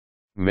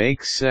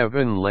Make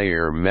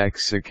 7-layer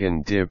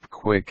Mexican dip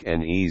quick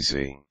and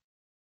easy.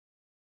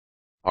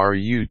 Are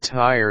you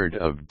tired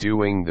of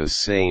doing the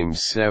same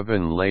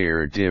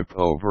 7-layer dip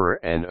over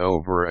and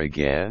over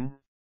again?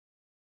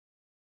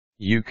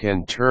 You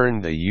can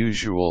turn the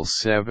usual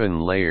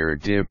 7-layer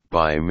dip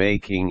by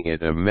making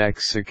it a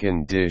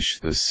Mexican dish,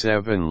 the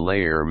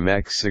 7-layer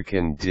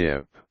Mexican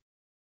dip.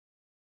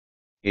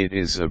 It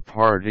is a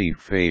party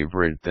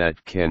favorite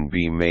that can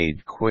be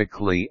made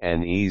quickly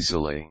and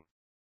easily.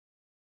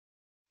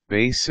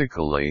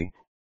 Basically,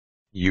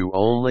 you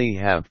only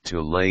have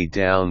to lay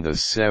down the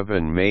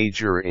 7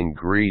 major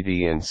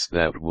ingredients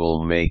that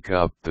will make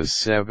up the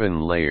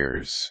 7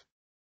 layers.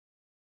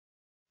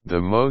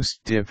 The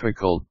most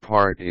difficult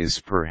part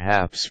is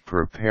perhaps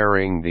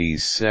preparing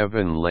these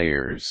 7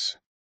 layers.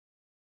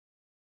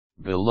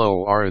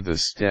 Below are the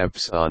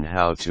steps on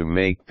how to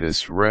make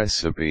this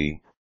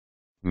recipe.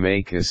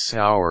 Make a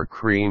sour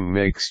cream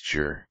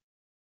mixture.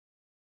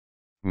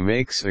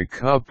 Mix a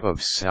cup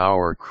of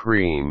sour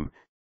cream,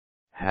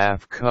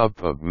 half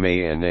cup of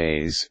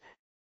mayonnaise,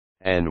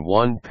 and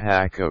 1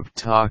 pack of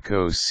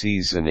taco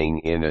seasoning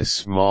in a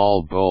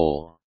small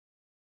bowl.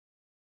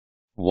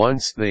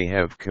 Once they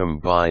have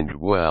combined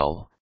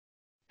well,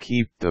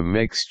 keep the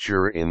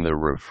mixture in the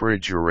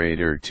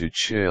refrigerator to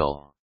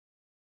chill.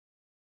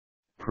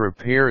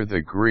 Prepare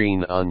the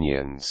green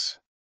onions.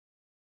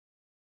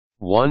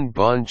 1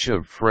 bunch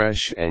of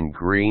fresh and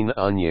green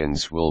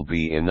onions will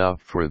be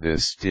enough for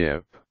this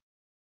dip.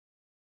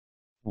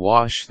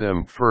 Wash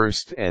them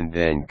first and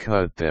then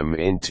cut them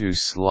into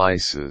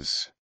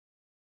slices.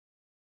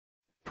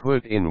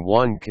 Put in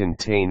 1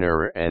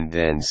 container and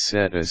then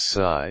set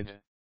aside.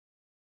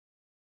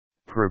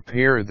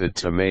 Prepare the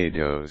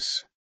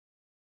tomatoes.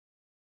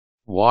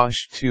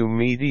 Wash 2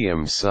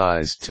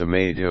 medium-sized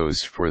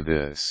tomatoes for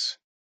this.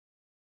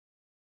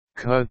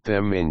 Cut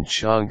them in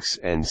chunks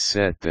and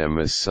set them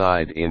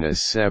aside in a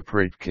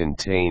separate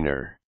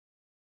container.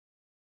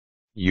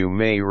 You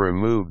may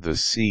remove the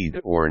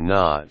seed or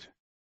not.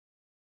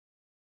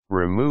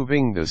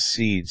 Removing the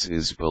seeds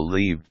is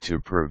believed to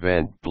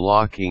prevent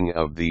blocking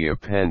of the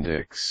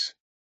appendix.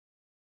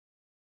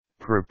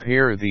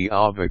 Prepare the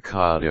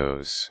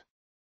avocados.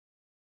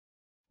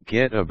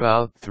 Get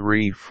about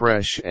 3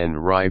 fresh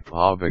and ripe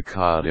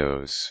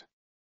avocados.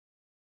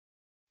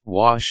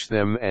 Wash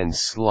them and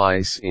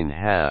slice in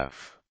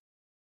half.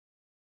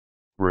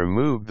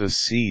 Remove the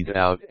seed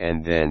out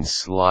and then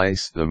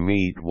slice the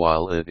meat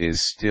while it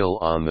is still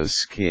on the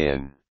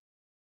skin.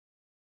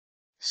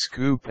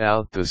 Scoop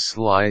out the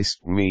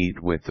sliced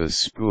meat with a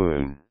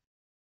spoon.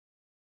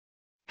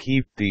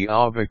 Keep the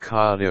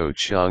avocado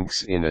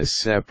chunks in a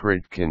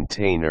separate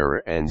container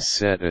and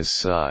set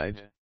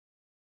aside.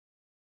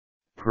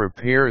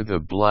 Prepare the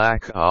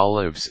black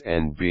olives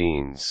and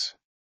beans.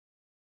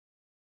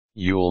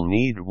 You'll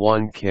need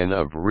 1 can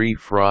of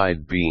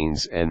refried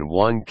beans and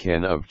 1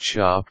 can of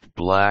chopped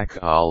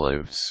black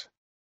olives.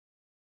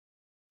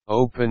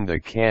 Open the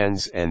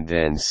cans and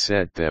then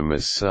set them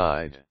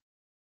aside.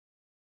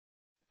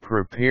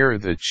 Prepare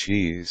the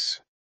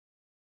cheese.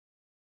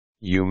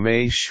 You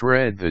may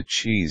shred the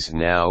cheese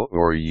now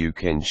or you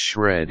can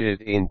shred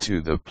it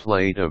into the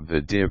plate of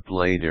the dip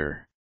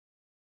later.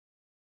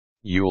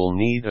 You'll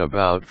need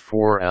about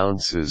 4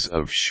 ounces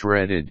of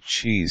shredded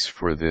cheese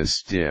for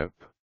this dip.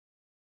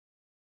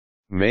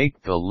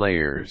 Make the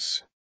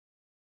layers.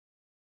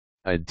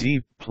 A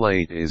deep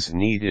plate is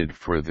needed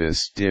for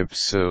this dip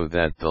so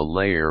that the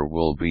layer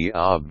will be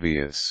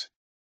obvious.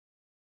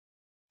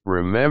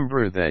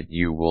 Remember that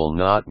you will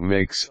not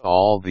mix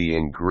all the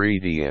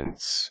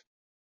ingredients.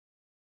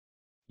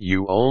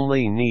 You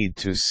only need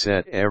to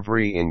set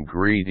every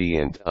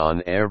ingredient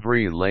on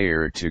every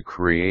layer to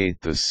create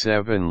the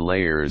 7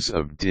 layers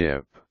of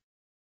dip.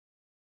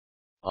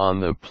 On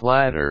the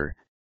platter,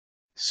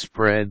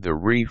 spread the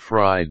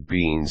refried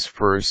beans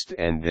first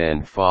and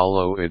then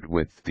follow it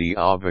with the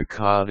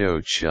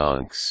avocado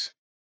chunks.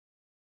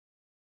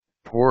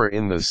 Pour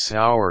in the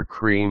sour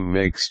cream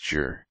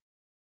mixture.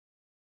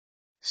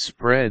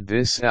 Spread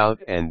this out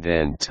and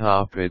then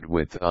top it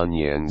with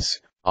onions,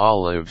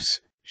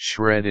 olives,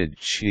 shredded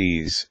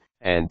cheese,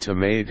 and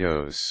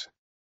tomatoes.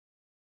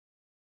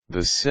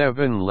 The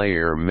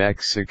 7-layer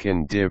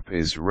Mexican dip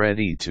is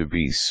ready to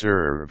be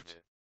served.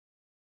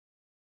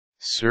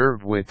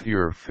 Serve with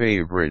your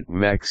favorite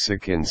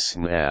Mexican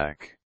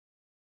snack.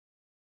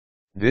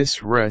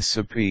 This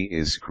recipe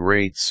is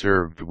great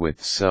served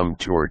with some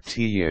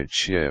tortilla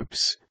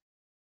chips,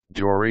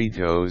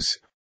 Doritos,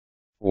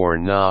 or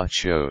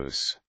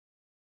nachos.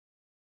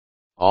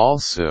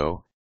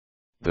 Also,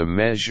 the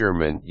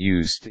measurement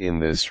used in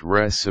this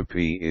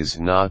recipe is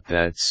not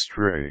that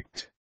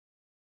strict.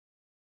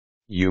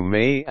 You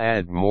may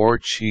add more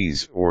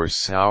cheese or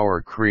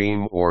sour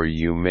cream or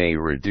you may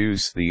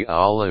reduce the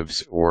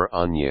olives or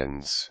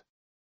onions.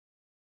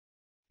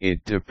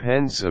 It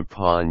depends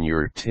upon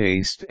your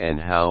taste and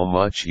how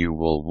much you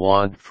will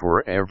want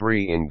for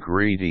every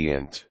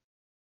ingredient.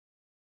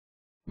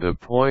 The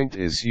point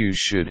is you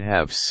should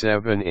have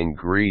 7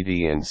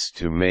 ingredients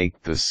to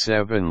make the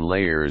 7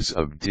 layers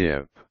of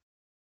dip.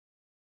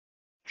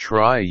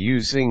 Try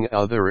using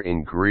other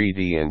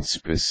ingredients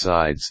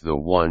besides the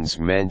ones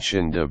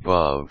mentioned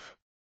above.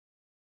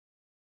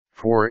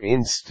 For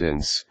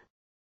instance,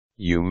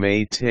 you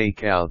may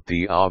take out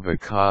the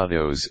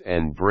avocados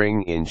and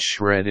bring in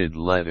shredded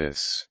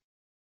lettuce.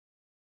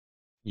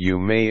 You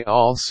may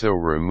also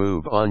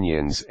remove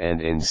onions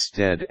and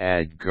instead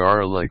add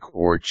garlic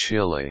or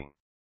chili.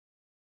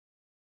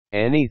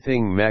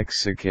 Anything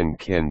Mexican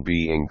can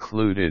be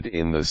included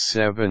in the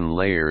 7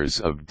 layers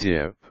of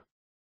dip.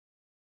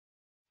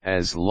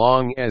 As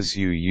long as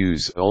you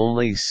use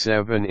only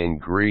 7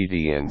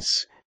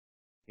 ingredients,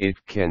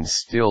 it can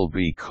still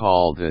be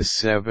called a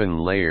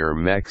 7-layer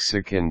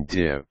Mexican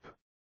dip.